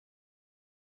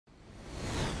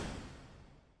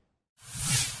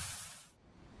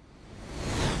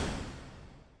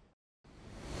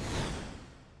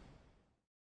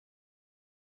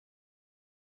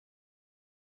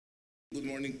good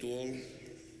morning to all.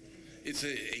 It's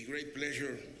a great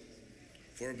pleasure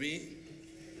for me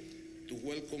to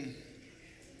welcome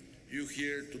you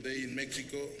here today in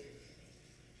Mexico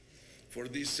for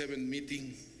this 7th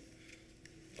meeting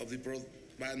of the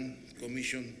Broadband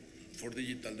Commission for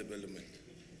Digital Development.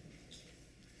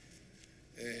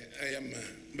 I am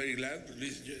very glad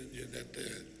that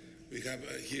we have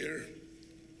here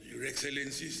Your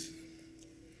Excellencies,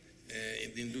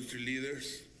 the industry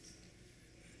leaders,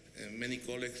 many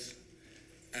colleagues,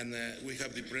 and we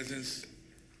have the presence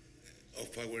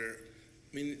of our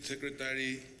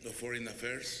Secretary of Foreign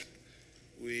Affairs.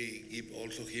 We give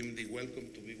also him the welcome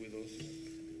to be with us.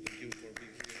 Thank you for being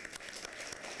here.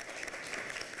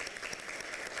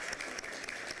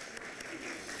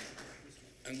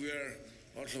 And we are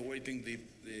also waiting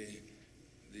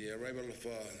the arrival of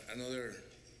another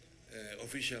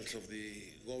officials of the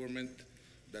government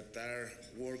that are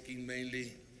working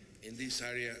mainly in this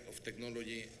area of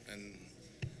technology and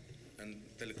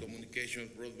telecommunications,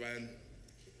 broadband,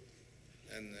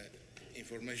 and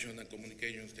information and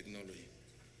communications technology.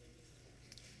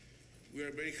 We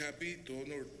are very happy to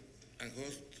honor and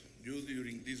host you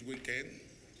during this weekend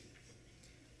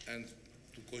and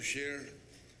to co-share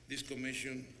this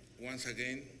commission once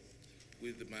again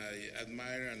with my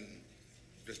admired and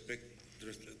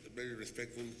very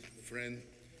respectful friend,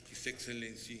 His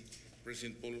Excellency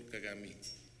President Paul Kagame.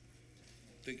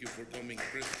 Thank you for coming,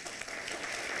 President.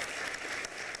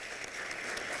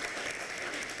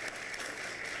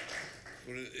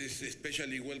 It's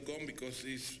especially welcome because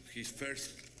it's his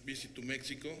first visit to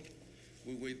Mexico.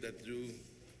 We wait that you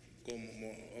come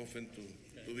more often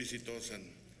to visit us and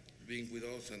being with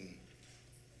us and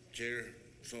share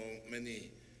so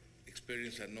many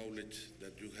experience and knowledge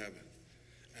that you have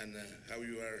and how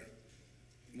you are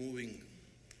moving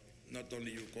not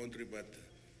only your country but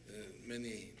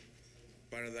many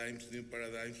new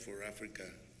paradigms for Africa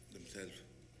themselves.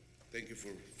 Thank you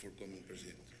for coming,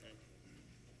 President.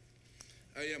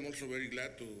 I am also very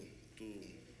glad to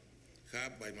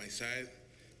have by my side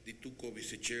the two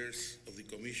co-vice chairs of the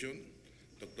Commission,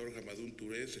 Dr. Hamadoun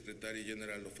Touré, Secretary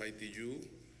General of ITU,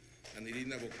 and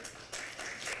Irina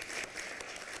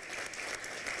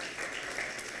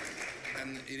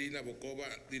Bokova,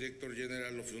 Director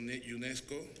General of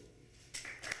UNESCO,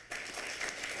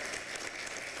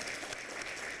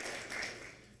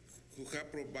 who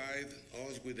have provided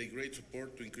us with a great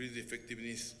support to increase the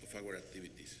effectiveness of our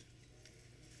activities.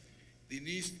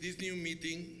 This new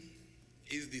meeting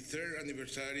is the 3rd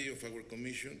anniversary of our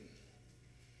Commission.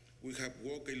 We have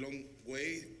walked a long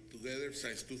way together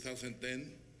since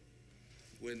 2010,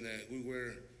 when we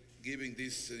were given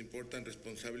this important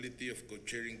responsibility of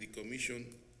co-chairing the Commission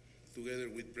together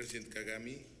with President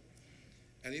Kagame.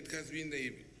 And it has been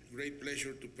a great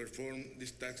pleasure to perform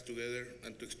this task together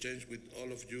and to exchange with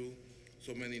all of you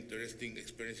so many interesting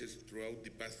experiences throughout the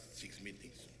past 6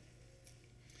 meetings.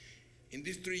 In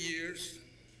these 3 years,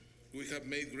 we have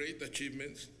made great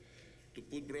achievements to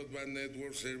put broadband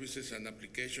network services and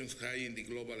applications high in the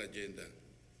global agenda.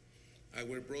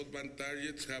 Our broadband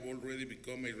targets have already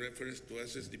become a reference to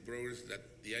assess the progress that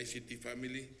the ICT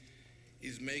family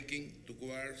is making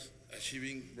towards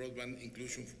achieving broadband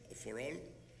inclusion for all,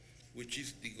 which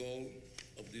is the goal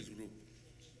of this group.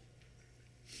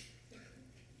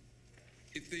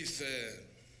 It is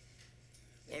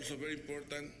also very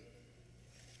important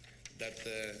that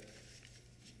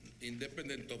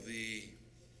independent of the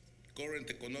current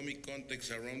economic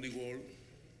context around the world,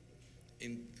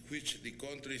 in which the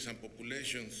countries and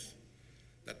populations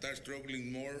that are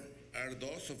struggling more are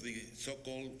those of the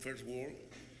so-called first world,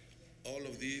 all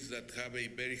of these that have a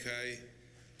very high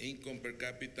income per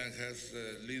capita and has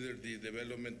led the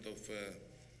development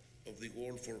of the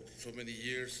world for so many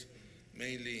years,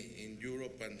 mainly in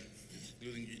Europe and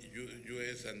including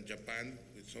US and Japan,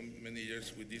 with so many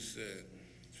years with this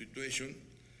situation.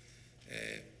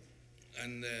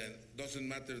 And doesn't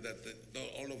matter that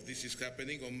all of this is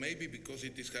happening, or maybe because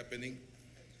it is happening,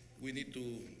 we need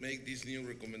to make these new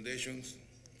recommendations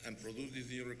and produce these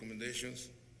new recommendations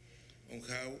on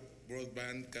how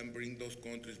broadband can bring those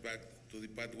countries back to the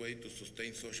pathway to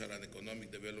sustain social and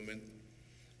economic development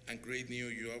and create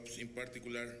new jobs, in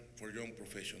particular for young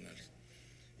professionals.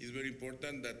 It's very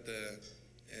important that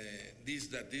this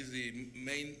is the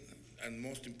main and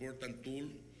most important tool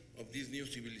of this new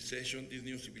civilization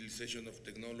of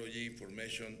technology,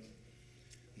 information,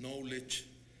 knowledge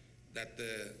that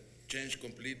change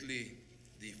completely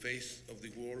the face of the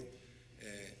world,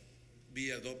 be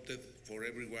adopted for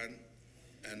everyone,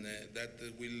 and that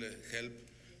will help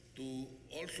to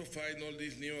also find all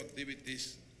these new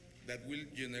activities that will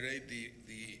generate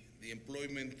the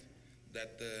employment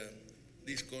that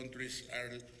these countries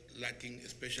are lacking,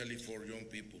 especially for young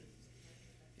people.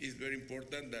 It's very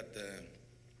important that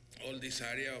all this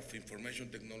area of information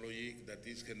technology that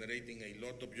is generating a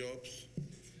lot of jobs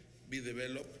be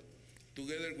developed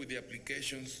together with the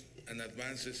applications and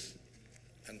advances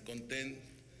and content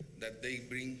that they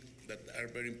bring that are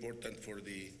very important for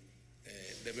the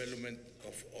development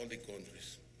of all the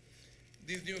countries.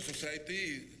 This new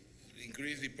society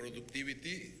increased the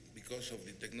productivity because of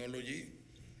the technology,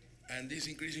 and this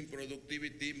increase in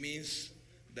productivity means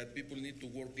that people need to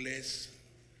work less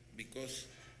because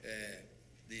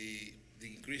the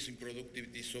increase in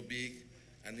productivity is so big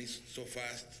and is so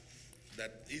fast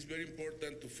that it's very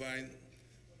important to find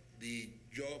the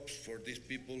jobs for these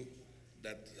people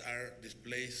that are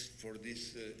displaced for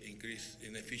this increase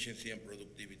in efficiency and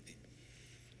productivity.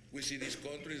 We see these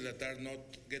countries that are not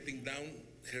getting down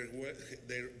their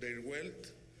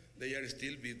wealth. They are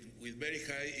still with very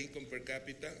high income per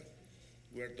capita.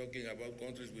 We are talking about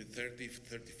countries with $30,000,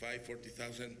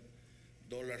 $35,000,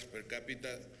 $40,000 per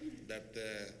capita that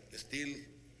still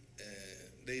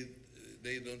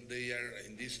they are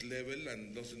in this level,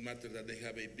 and doesn't matter that they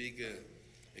have a big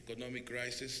economic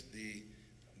crisis. The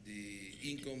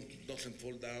income doesn't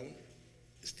fall down,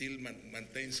 still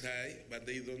maintains high, but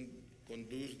they don't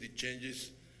conduce the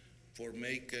changes for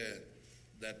make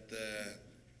that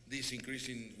this increase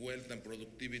in wealth and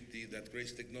productivity that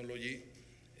creates technology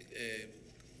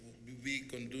be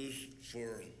conducive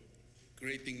for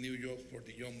creating new jobs for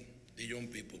the young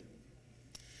people.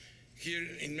 Here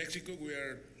in Mexico, we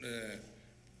are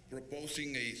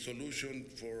proposing a solution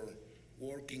for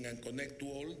working and connect to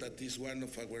all. That is one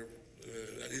of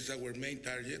our main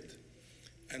target,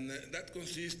 and that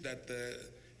consists that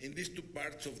in these two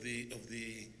parts of the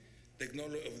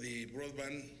technology of the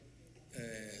broadband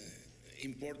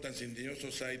importance in the new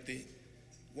society.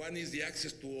 One is the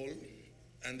access to all,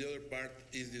 and the other part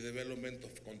is the development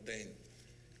of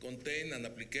content and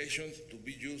applications to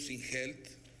be used in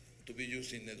health, to be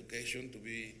used in education, to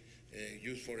be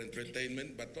used for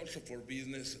entertainment, but also for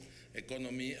business,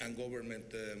 economy, and government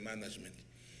management.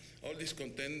 All this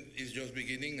content is just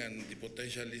beginning, and the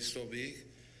potential is so big,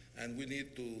 and we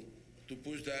need to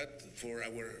push that for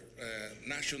our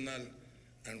national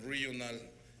and regional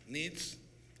needs,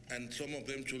 and some of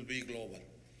them should be global.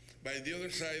 By the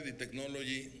other side, the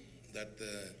technology that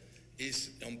is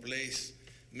in place,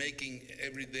 making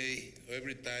every day,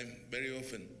 every time, very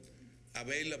often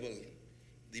available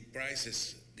the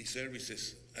prices, the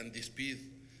services, and the speed.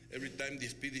 Every time the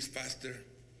speed is faster,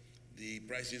 the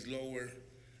price is lower,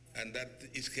 and that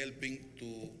is helping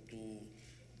to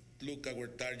look our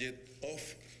target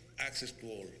of access to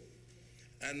all.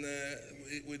 And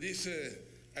with this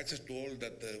access to all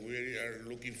that we are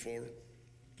looking for,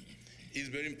 is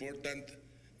very important,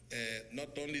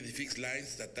 not only the fixed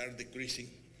lines that are decreasing,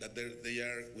 that they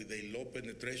are with a low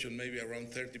penetration, maybe around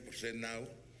 30% now,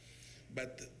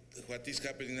 but what is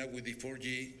happening now with the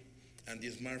 4G and the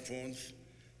smartphones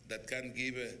that can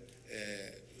give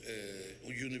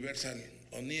universal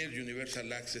or near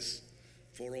universal access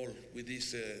for all with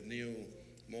these new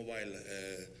mobile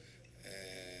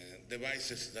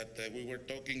devices that we were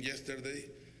talking yesterday,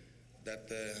 that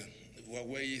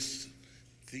Huawei is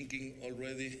thinking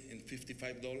already in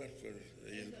 $55 for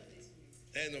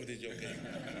end of this year, okay.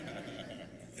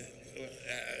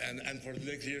 And for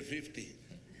next year, 50.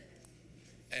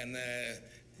 And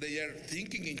they are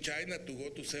thinking in China to go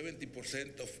to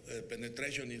 70% of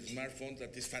penetration in smartphones.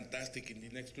 That is fantastic in the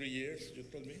next 3 years, you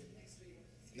told me?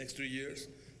 Next 3 years.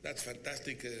 That's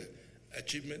fantastic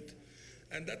achievement.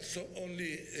 And that's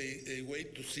only a way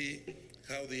to see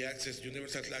how the access,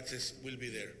 universal access, will be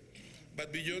there.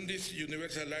 But beyond this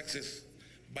universal access,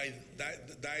 by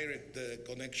direct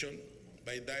connection,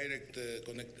 by direct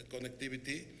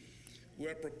connectivity, we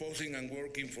are proposing and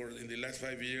working for in the last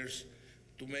 5 years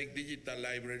to make digital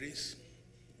libraries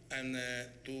and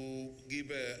to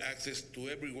give access to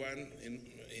everyone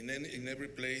in every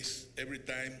place, every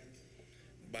time,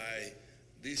 by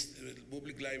these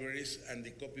public libraries and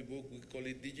the copybook. We call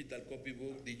it digital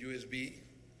copybook, the USB,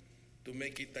 to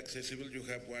make it accessible. You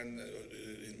have one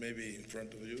maybe in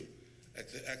front of you,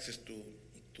 access to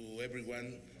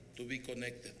everyone to be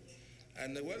connected.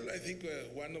 And well, I think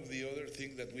one of the other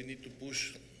things that we need to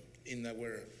push in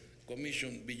our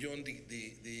commission, beyond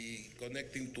the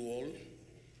connection to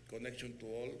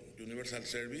all, universal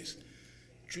service,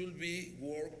 should be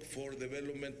work for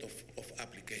development of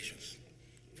applications.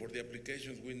 For the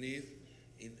applications we need,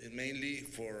 mainly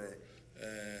for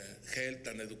health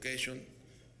and education,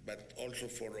 but also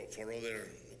for other.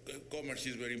 Commerce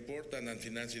is very important, and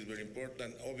finance is very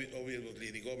important.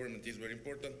 Obviously, the government is very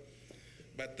important.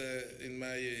 But in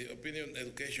my opinion,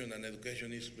 education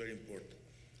is very important.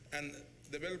 And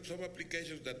develop some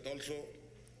applications that also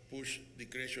push the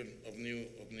creation of new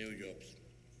jobs.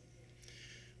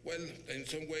 Well, in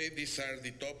some way, these are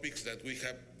the topics that we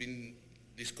have been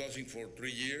discussing for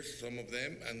 3 years, some of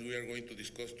them, and we are going to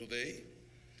discuss today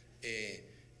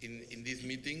in this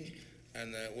meeting.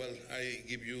 And well, I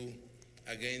give you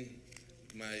again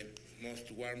my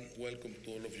most warm welcome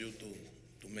to all of you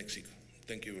to Mexico.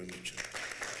 Thank you very much.